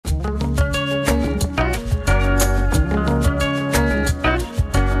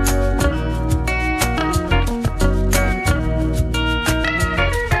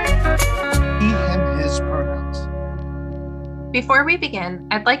Before we begin,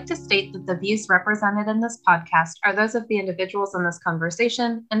 I'd like to state that the views represented in this podcast are those of the individuals in this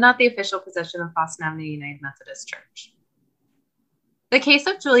conversation and not the official position of Boston Avenue United Methodist Church. The case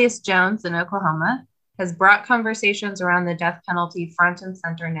of Julius Jones in Oklahoma has brought conversations around the death penalty front and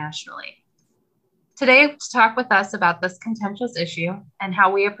center nationally. Today, to talk with us about this contentious issue and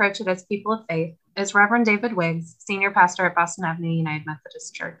how we approach it as people of faith is Reverend David Wiggs, Senior Pastor at Boston Avenue United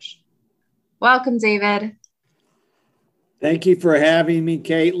Methodist Church. Welcome, David. Thank you for having me,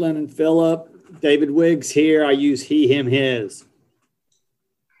 Catilin and Philip. David Wiggs here. I use he, him, his.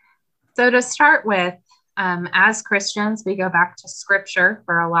 So to start with, as Christians, we go back to Scripture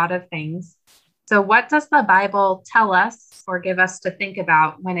for a lot of things. So what does the Bible tell us or give us to think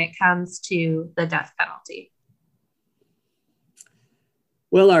about when it comes to the death penalty?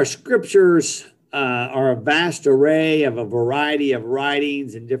 Well, our scriptures are a vast array of a variety of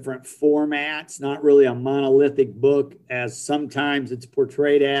writings in different formats, not really a monolithic book as sometimes it's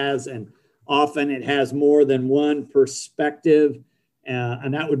portrayed as, and often it has more than one perspective.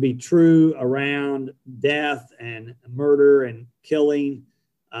 And that would be true around death and murder and killing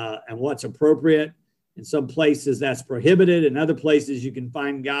and what's appropriate. In some places that's prohibited. In other places you can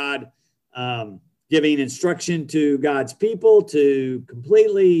find God giving instruction to God's people to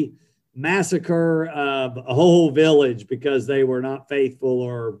completely massacre a whole village because they were not faithful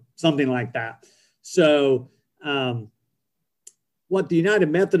or something like that. So what the United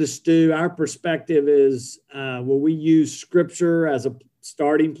Methodists do, our perspective is, we use Scripture as a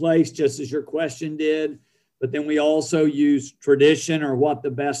starting place, just as your question did, but then we also use tradition or what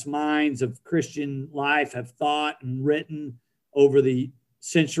the best minds of Christian life have thought and written over the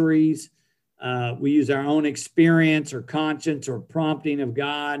centuries. We use our own experience or conscience or prompting of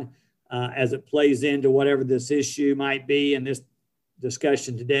God as it plays into whatever this issue might be in this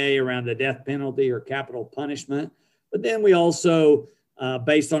discussion today around the death penalty or capital punishment. But then we also,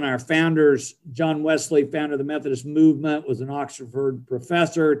 based on our founders, John Wesley, founder of the Methodist movement, was an Oxford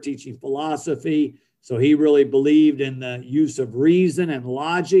professor teaching philosophy. So he really believed in the use of reason and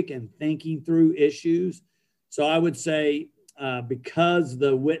logic and thinking through issues. So I would say because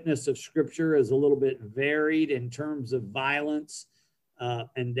the witness of Scripture is a little bit varied in terms of violence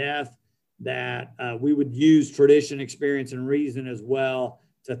and death, that we would use tradition, experience, and reason as well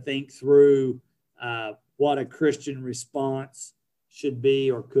to think through what a Christian response should be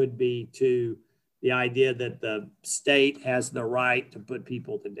or could be to the idea that the state has the right to put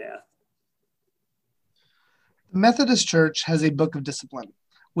people to death. The Methodist Church has a book of discipline,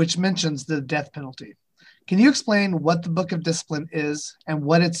 which mentions the death penalty. Can you explain what the book of discipline is and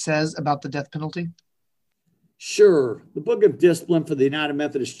what it says about the death penalty? Sure. The Book of Discipline for the United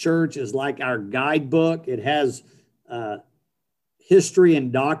Methodist Church is like our guidebook. It has history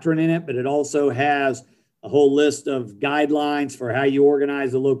and doctrine in it, but it also has a whole list of guidelines for how you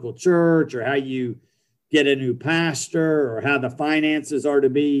organize a local church or how you get a new pastor or how the finances are to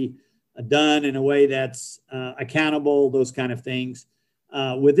be done in a way that's accountable, those kind of things.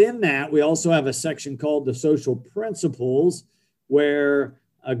 Within that, we also have a section called the Social Principles, where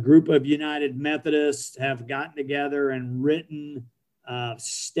a group of United Methodists have gotten together and written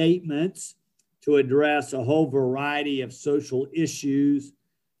statements to address a whole variety of social issues,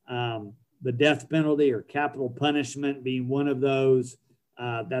 the death penalty or capital punishment being one of those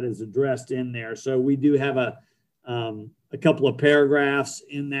that is addressed in there. So we do have a couple of paragraphs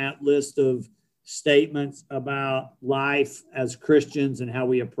in that list of statements about life as Christians and how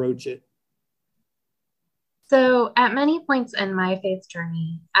we approach it. So at many points in my faith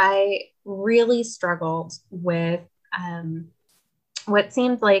journey, I really struggled with what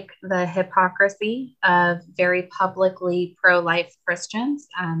seemed like the hypocrisy of very publicly pro-life Christians,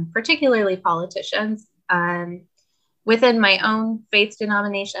 particularly politicians, within my own faith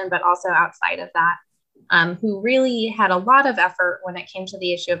denomination, but also outside of that, who really had a lot of effort when it came to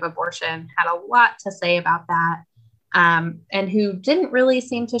the issue of abortion, had a lot to say about that. And who didn't really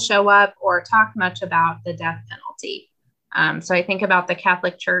seem to show up or talk much about the death penalty. So I think about the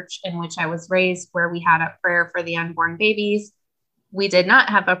Catholic Church in which I was raised, where we had a prayer for the unborn babies. We did not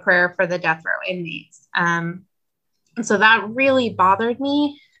have a prayer for the death row inmates. And so that really bothered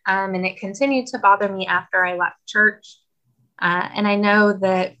me. And it continued to bother me after I left church. And I know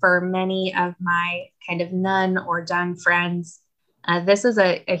that for many of my kind of none or done friends, this is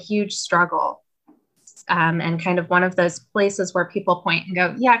a huge struggle. And kind of one of those places where people point and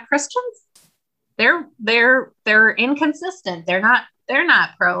go, yeah, Christians, they're inconsistent. They're not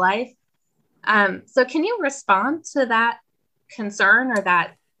pro-life. So can you respond to that concern or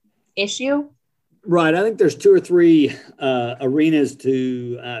that issue? Right. I think there's two or three arenas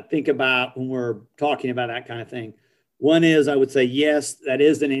to think about when we're talking about that kind of thing. One is, I would say, yes, that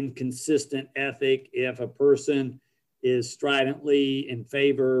is an inconsistent ethic if a person is stridently in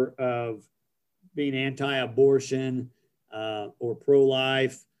favor of being anti-abortion or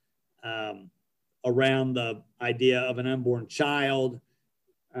pro-life around the idea of an unborn child,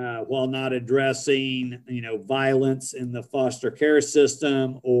 while not addressing, violence in the foster care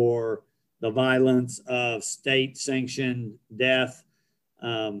system or the violence of state-sanctioned death.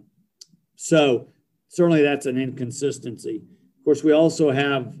 So certainly that's an inconsistency. Of course, we also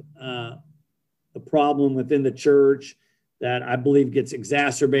have a problem within the church that I believe gets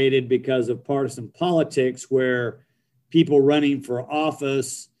exacerbated because of partisan politics, where people running for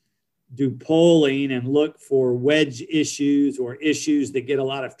office do polling and look for wedge issues or issues that get a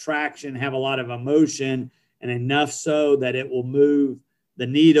lot of traction, have a lot of emotion, and enough so that it will move the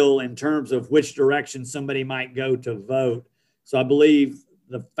needle in terms of which direction somebody might go to vote. So I believe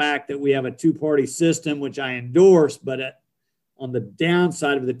the fact that we have a two-party system, which I endorse, but on the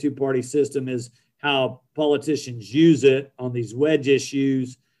downside of the two-party system is how politicians use it on these wedge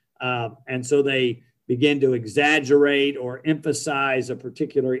issues. And so they begin to exaggerate or emphasize a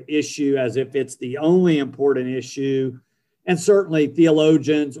particular issue as if it's the only important issue. And certainly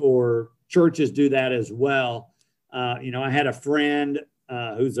theologians or churches do that as well. I had a friend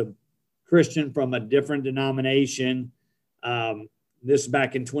who's a Christian from a different denomination. This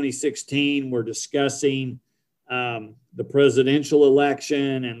back in 2016, we're discussing the presidential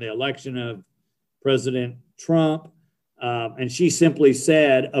election and the election of President Trump. And she simply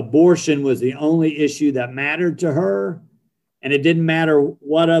said abortion was the only issue that mattered to her. And it didn't matter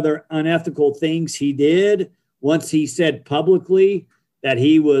what other unethical things he did. Once he said publicly that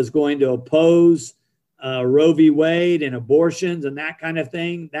he was going to oppose Roe v. Wade and abortions and that kind of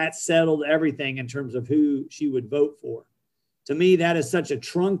thing, that settled everything in terms of who she would vote for. To me, that is such a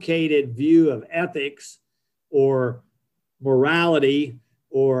truncated view of ethics or morality,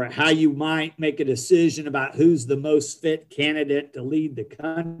 or how you might make a decision about who's the most fit candidate to lead the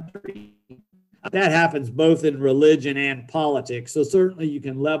country. That happens both in religion and politics. So certainly you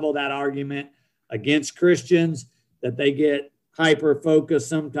can level that argument against Christians, that they get hyper-focused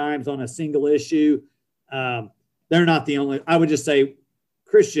sometimes on a single issue. They're not the only, I would just say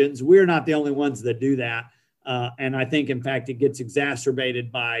Christians, we're not the only ones that do that. And I think, in fact, it gets exacerbated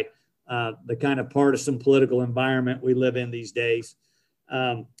by the kind of partisan political environment we live in these days.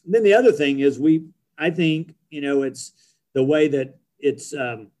 Then the other thing is I think, it's the way that it's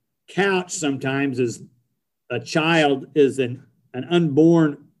couched sometimes is a child is an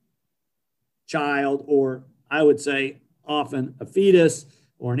unborn child, or I would say often a fetus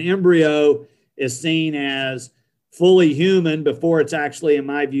or an embryo is seen as fully human before it's actually, in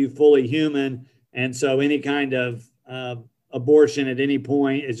my view, fully human. And so any kind of abortion at any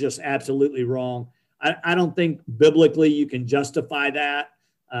point is just absolutely wrong. I don't think biblically you can justify that.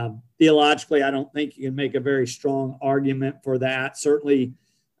 Theologically, I don't think you can make a very strong argument for that. Certainly,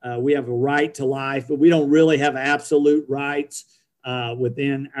 we have a right to life, but we don't really have absolute rights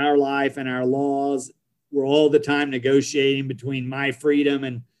within our life and our laws. We're all the time negotiating between my freedom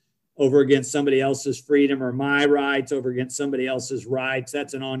and over against somebody else's freedom, or my rights over against somebody else's rights.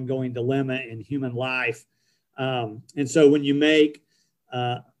 That's an ongoing dilemma in human life. And so when you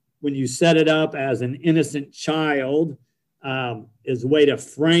set it up as an innocent child, is a way to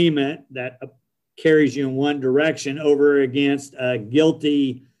frame it that carries you in one direction over against a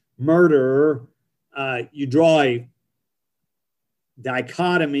guilty murderer, you draw a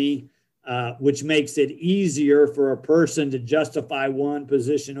dichotomy, which makes it easier for a person to justify one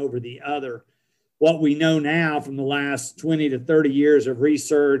position over the other. What we know now from the last 20 to 30 years of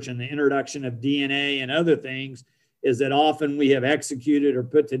research and the introduction of DNA and other things is that often we have executed or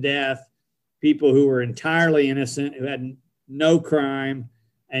put to death people who were entirely innocent, who had no crime,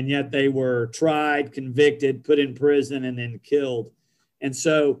 and yet they were tried, convicted, put in prison, and then killed. And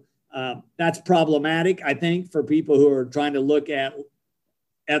so that's problematic, I think, for people who are trying to look at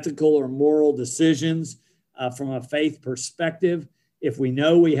ethical or moral decisions from a faith perspective. If we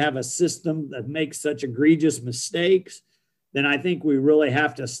know we have a system that makes such egregious mistakes, then I think we really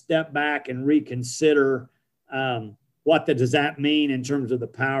have to step back and reconsider what does that mean in terms of the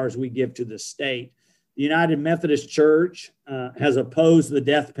powers we give to the state. The United Methodist Church has opposed the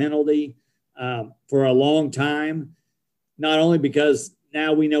death penalty for a long time, not only because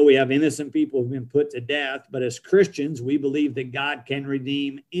now we know we have innocent people who've been put to death, but as Christians, we believe that God can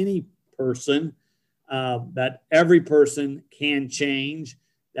redeem any person, that every person can change,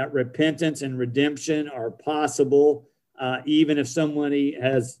 that repentance and redemption are possible, even if somebody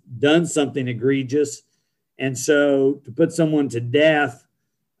has done something egregious. And so to put someone to death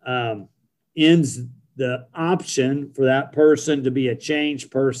ends the option for that person to be a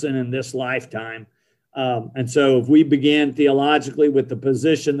changed person in this lifetime. And so if we begin theologically with the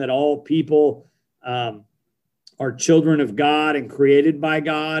position that all people are children of God and created by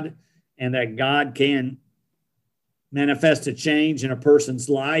God, and that God can manifest a change in a person's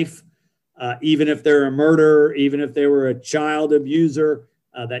life, even if they're a murderer, even if they were a child abuser,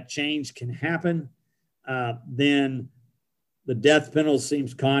 that change can happen, then the death penalty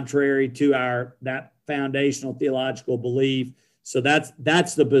seems contrary to that foundational theological belief. So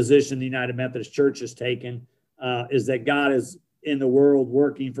that's the position the United Methodist Church has taken, is that God is in the world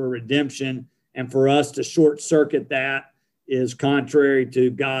working for redemption, and for us to short circuit that is contrary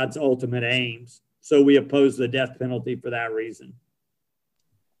to God's ultimate aims. So we oppose the death penalty for that reason.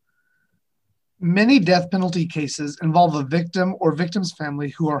 Many death penalty cases involve a victim or victim's family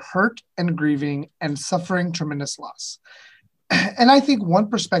who are hurt and grieving and suffering tremendous loss. And I think one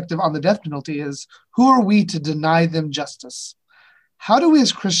perspective on the death penalty is, who are we to deny them justice? How do we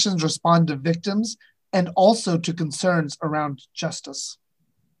as Christians respond to victims and also to concerns around justice?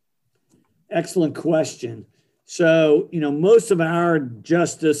 Excellent question. So, most of our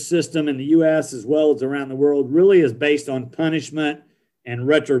justice system in the U.S. as well as around the world really is based on punishment and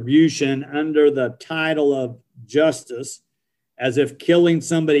retribution under the title of justice, as if killing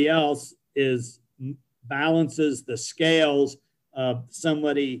somebody else balances the scales of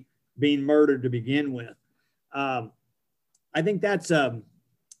somebody being murdered to begin with. I think that's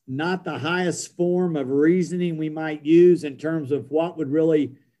not the highest form of reasoning we might use in terms of what would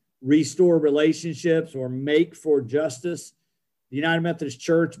really restore relationships or make for justice. The United Methodist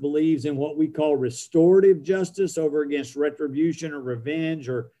Church believes in what we call restorative justice over against retribution or revenge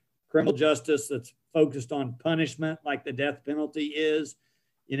or criminal justice that's focused on punishment, like the death penalty is.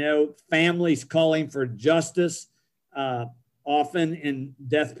 Families calling for justice, often in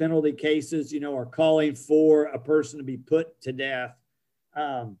death penalty cases, are calling for a person to be put to death.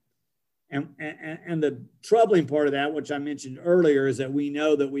 And the troubling part of that, which I mentioned earlier, is that we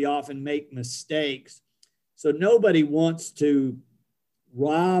know that we often make mistakes. So nobody wants to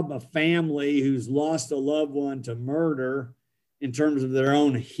rob a family who's lost a loved one to murder in terms of their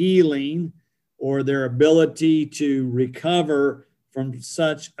own healing or their ability to recover from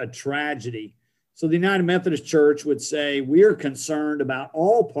such a tragedy. So the United Methodist Church would say we are concerned about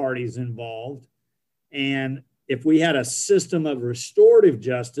all parties involved. And if we had a system of restorative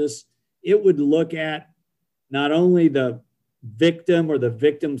justice, it would look at not only the victim or the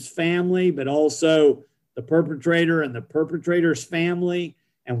victim's family, but also the perpetrator and the perpetrator's family.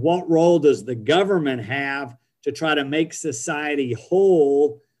 And what role does the government have to try to make society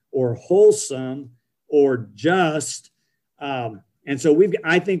whole or wholesome or just? And so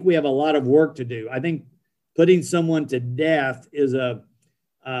I think we have a lot of work to do. I think putting someone to death is a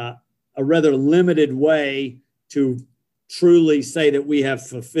rather limited way to truly say that we have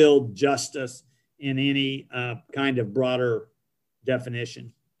fulfilled justice in any kind of broader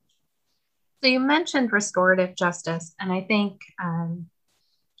definition. So you mentioned restorative justice, and I think,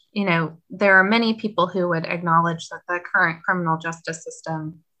 there are many people who would acknowledge that the current criminal justice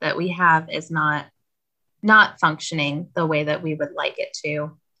system that we have is not functioning the way that we would like it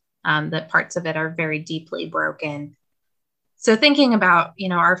to, that parts of it are very deeply broken. So thinking about,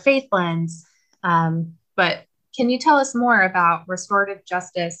 our faith lens, but can you tell us more about restorative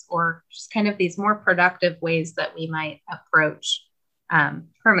justice, or just kind of these more productive ways that we might approach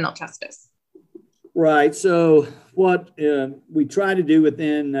criminal justice? Right. So what we try to do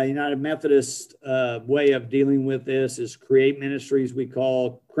within United Methodist way of dealing with this is create ministries we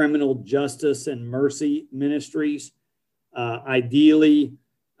call criminal justice and mercy ministries. Ideally,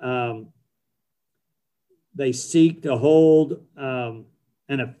 they seek to hold an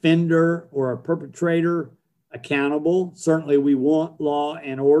offender or a perpetrator accountable. Certainly, we want law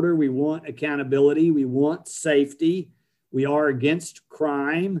and order. We want accountability. We want safety. We are against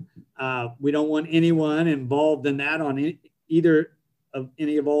crime. We don't want anyone involved in that on either of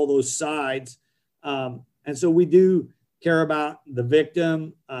any of all those sides. And so we do care about the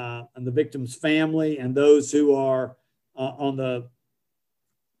victim and the victim's family and those who are on the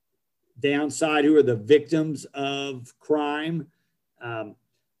downside, who are the victims of crime.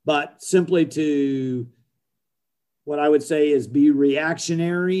 But simply to, what I would say is, be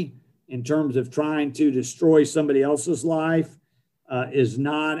reactionary in terms of trying to destroy somebody else's life is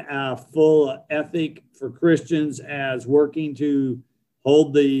not a full ethic for Christians as working to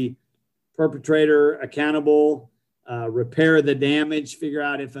hold the perpetrator accountable, repair the damage, figure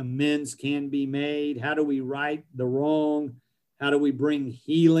out if amends can be made. How do we right the wrong? How do we bring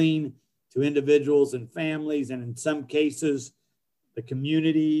healing to individuals and families? And in some cases, the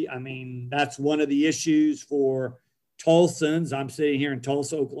community. I mean, that's one of the issues for Tulsans. I'm sitting here in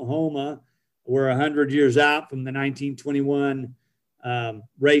Tulsa, Oklahoma. We're 100 years out from the 1921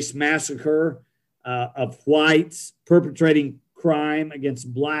 race massacre of whites perpetrating crime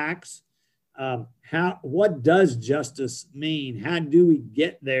against blacks. What does justice mean? How do we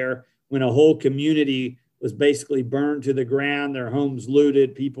get there when a whole community was basically burned to the ground, their homes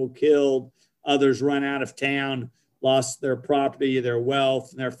looted, people killed, others run out of town, lost their property, their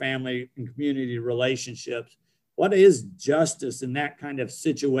wealth, and their family and community relationships? What is justice in that kind of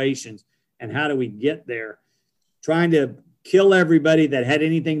situations, and how do we get there? Trying to kill everybody that had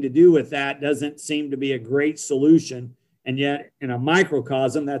anything to do with that doesn't seem to be a great solution. And yet in a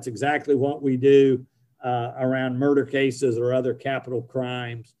microcosm, that's exactly what we do around murder cases or other capital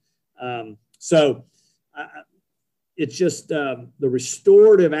crimes. It's just the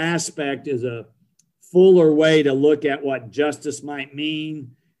restorative aspect is a fuller way to look at what justice might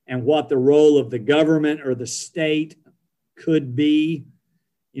mean and what the role of the government or the state could be.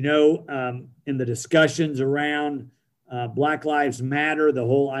 You know, in the discussions around Black Lives Matter, the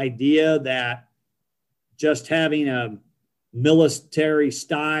whole idea that just having a military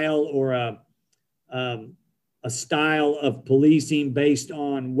style or a style of policing based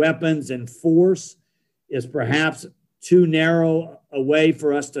on weapons and force is perhaps too narrow a way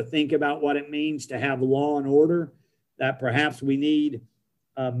for us to think about what it means to have law and order, that perhaps we need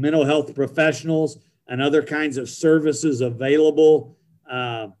mental health professionals and other kinds of services available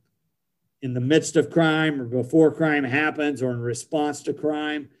in the midst of crime or before crime happens or in response to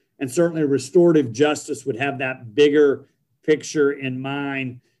crime. And certainly restorative justice would have that bigger picture in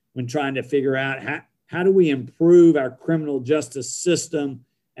mind when trying to figure out how do we improve our criminal justice system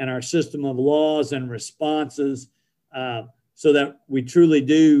and our system of laws and responses so that we truly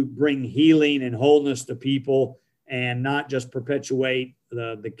do bring healing and wholeness to people and not just perpetuate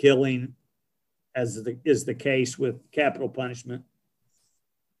the killing as is the case with capital punishment.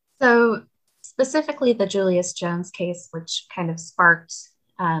 So specifically the Julius Jones case, which kind of sparked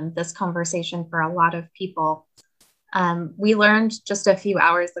this conversation for a lot of people. We learned just a few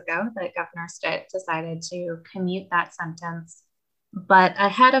hours ago that Governor Stitt decided to commute that sentence. But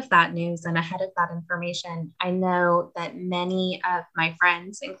ahead of that news and ahead of that information, I know that many of my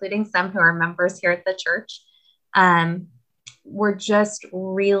friends, including some who are members here at the church, were just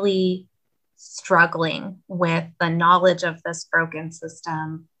really struggling with the knowledge of this broken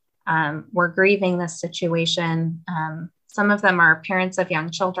system. We're grieving this situation. Some of them are parents of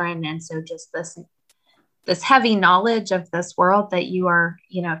young children. And so just this heavy knowledge of this world that you are,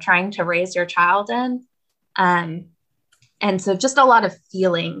 trying to raise your child in. And so just a lot of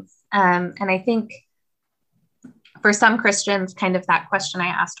feelings. And I think for some Christians, kind of that question I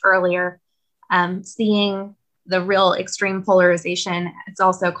asked earlier, seeing the real extreme polarization, it's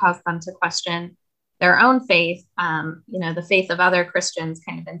also caused them to question their own faith, the faith of other Christians,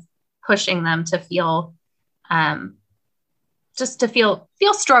 kind of been pushing them to feel, just to feel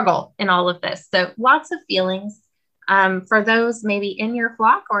struggle in all of this. So lots of feelings for those maybe in your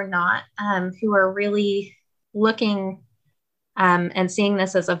flock or not, who are really looking and seeing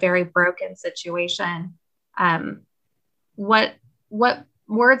this as a very broken situation. What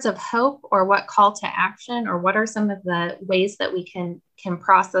words of hope or what call to action, or what are some of the ways that we can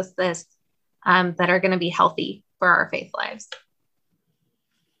process this that are going to be healthy for our faith lives?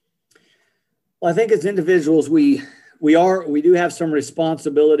 Well, I think as individuals, we do have some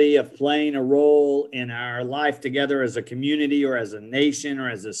responsibility of playing a role in our life together as a community or as a nation or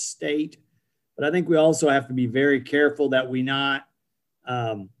as a state. But I think we also have to be very careful that we not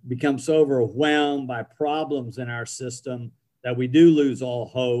become so overwhelmed by problems in our system that we do lose all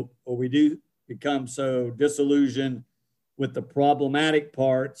hope, or we do become so disillusioned with the problematic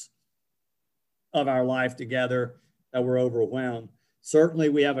parts of our life together that we're overwhelmed. Certainly,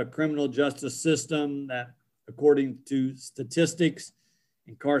 we have a criminal justice system that, according to statistics,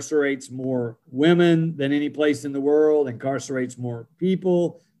 incarcerates more women than any place in the world, incarcerates more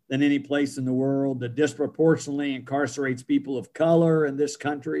people than any place in the world, that disproportionately incarcerates people of color in this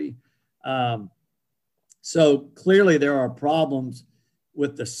country. So clearly there are problems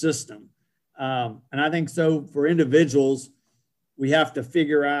with the system. And I think so for individuals, we have to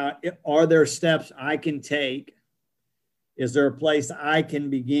figure out, are there steps I can take? Is there a place I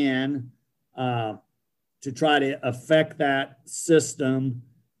can begin to try to affect that system,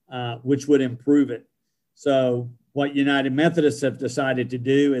 which would improve it? So what United Methodists have decided to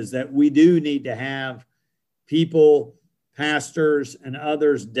do is that we do need to have people, pastors, and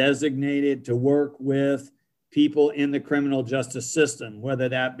others designated to work with people in the criminal justice system, whether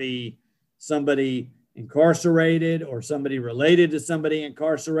that be somebody incarcerated, or somebody related to somebody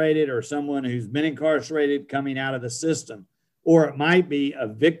incarcerated, or someone who's been incarcerated coming out of the system. Or it might be a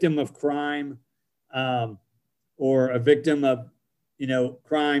victim of crime, or a victim of,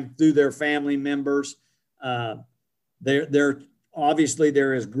 crime through their family members. Obviously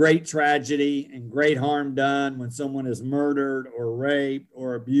there is great tragedy and great harm done when someone is murdered or raped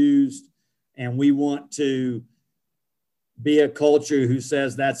or abused. And we want to be a culture who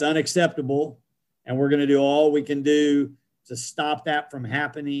says that's unacceptable, and we're going to do all we can do to stop that from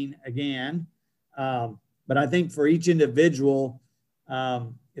happening again. But I think for each individual,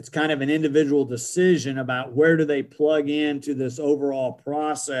 it's kind of an individual decision about where do they plug into this overall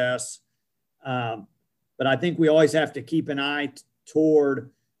process. But I think we always have to keep an eye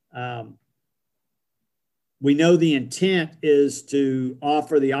toward, we know the intent is to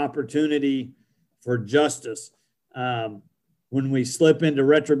offer the opportunity for justice. When we slip into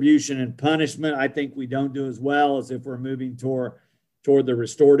retribution and punishment, I think we don't do as well as if we're moving toward the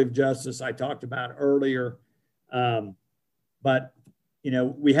restorative justice I talked about earlier. But,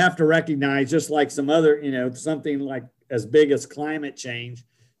 we have to recognize, just like some other, something like as big as climate change,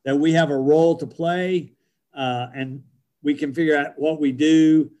 that we have a role to play, and we can figure out what we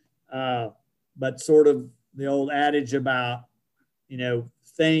do. But sort of the old adage about,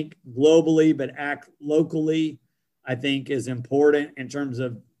 think globally but act locally, I think is important in terms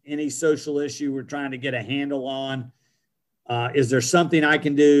of any social issue we're trying to get a handle on. Is there something I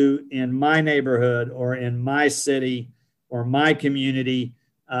can do in my neighborhood or in my city or my community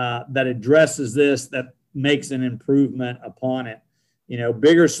that addresses this, that makes an improvement upon it?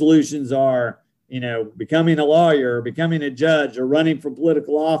 Bigger solutions are, becoming a lawyer, or becoming a judge, or running for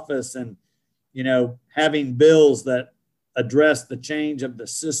political office, and, having bills that address the change of the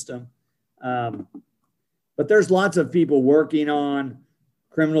system. But there's lots of people working on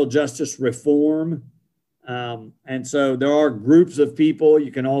criminal justice reform. And so there are groups of people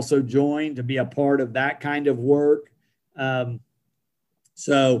you can also join to be a part of that kind of work.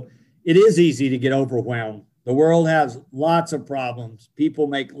 So it is easy to get overwhelmed. The world has lots of problems. People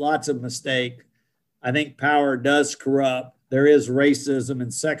make lots of mistakes. I think power does corrupt. There is racism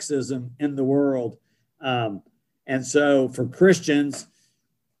and sexism in the world. And so for Christians,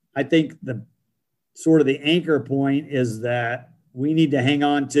 I think the anchor point is that we need to hang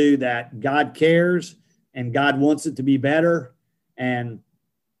on to that God cares and God wants it to be better, and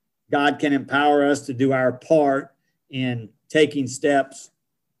God can empower us to do our part in taking steps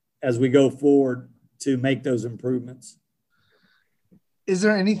as we go forward to make those improvements. Is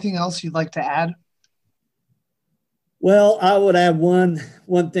there anything else you'd like to add? Well, I would add one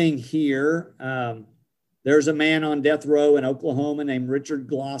thing here. There's a man on death row in Oklahoma named Richard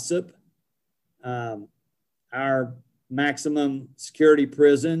Glossop. Our maximum security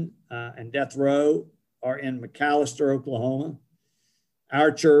prison and death row are in McAlester, Oklahoma.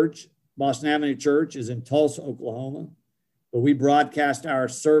 Our church, Boston Avenue Church, is in Tulsa, Oklahoma. But we broadcast our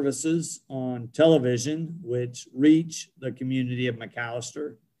services on television, which reach the community of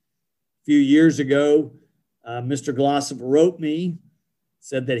McAlester. A few years ago, Mr. Glossop wrote me,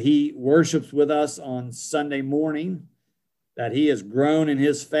 said that he worships with us on Sunday morning, that he has grown in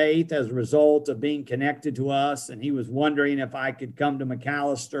his faith as a result of being connected to us. And he was wondering if I could come to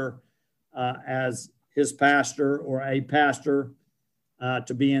McAlester as his pastor or a pastor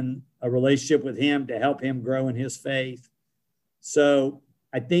to be in a relationship with him to help him grow in his faith. So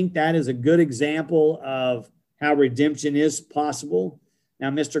I think that is a good example of how redemption is possible. Now,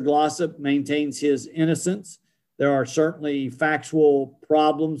 Mr. Glossop maintains his innocence. There are certainly factual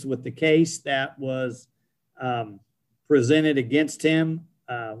problems with the case that was presented against him,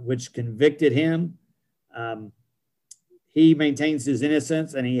 which convicted him. He maintains his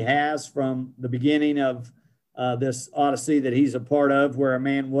innocence, and he has from the beginning of this odyssey that he's a part of, where a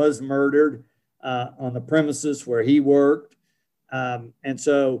man was murdered on the premises where he worked. And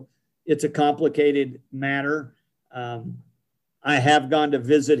so it's a complicated matter. I have gone to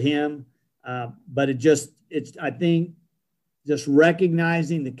visit him, but I think just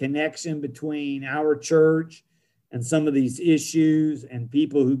recognizing the connection between our church and some of these issues and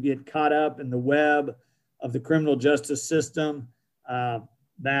people who get caught up in the web of the criminal justice system,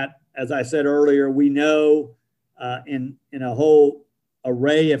 that, as I said earlier, we know in a whole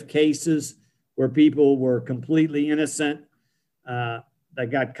array of cases where people were completely innocent, that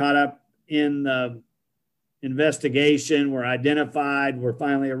got caught up in the investigation, were identified, were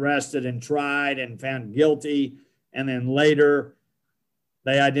finally arrested and tried and found guilty. And then later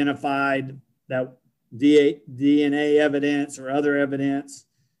they identified that DNA evidence or other evidence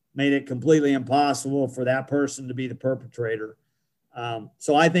made it completely impossible for that person to be the perpetrator.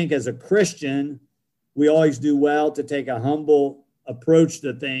 So I think as a Christian, we always do well to take a humble approach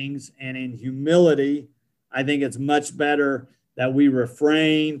to things. And in humility, I think it's much better that we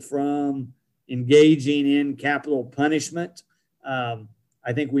refrain from engaging in capital punishment.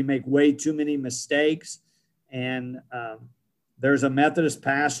 I think we make way too many mistakes. And there's a Methodist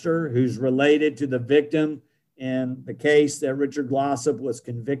pastor who's related to the victim in the case that Richard Glossop was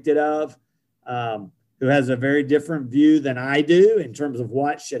convicted of, who has a very different view than I do in terms of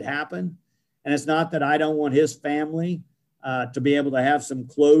what should happen. And it's not that I don't want his family to be able to have some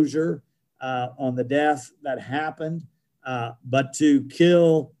closure on the death that happened, but to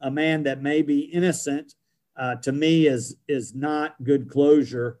kill a man that may be innocent, to me is not good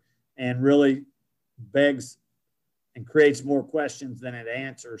closure, and really begs and creates more questions than it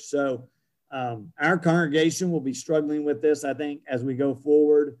answers. So our congregation will be struggling with this, I think, as we go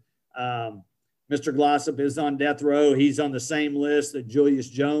forward. Mr. Glossop is on death row. He's on the same list that Julius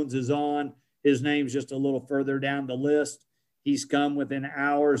Jones is on. His name's just a little further down the list. He's come within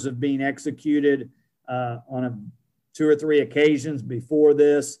hours of being executed on 2 or 3 occasions before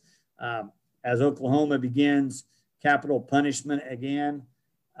this. As Oklahoma begins capital punishment again,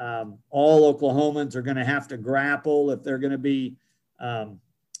 all Oklahomans are going to have to grapple if they're going to be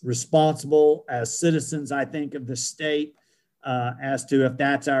responsible as citizens, I think, of the state, as to if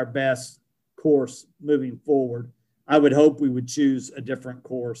that's our best course moving forward. I would hope we would choose a different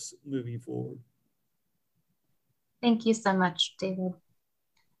course moving forward. Thank you so much, David.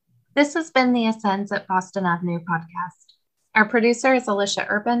 This has been the Ascends at Boston Avenue podcast. Our producer is Alicia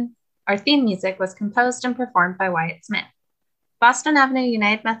Urban. Our theme music was composed and performed by Wyatt Smith. Boston Avenue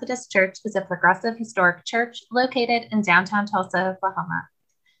United Methodist Church is a progressive historic church located in downtown Tulsa, Oklahoma.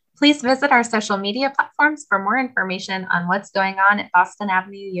 Please visit our social media platforms for more information on what's going on at Boston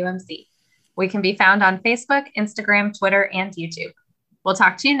Avenue UMC. We can be found on Facebook, Instagram, Twitter, and YouTube. We'll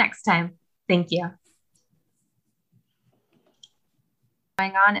talk to you next time. Thank you.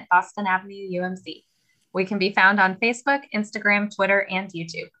 Going on at Boston Avenue UMC. We can be found on Facebook, Instagram, Twitter, and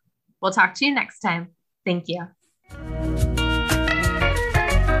YouTube. We'll talk to you next time. Thank you.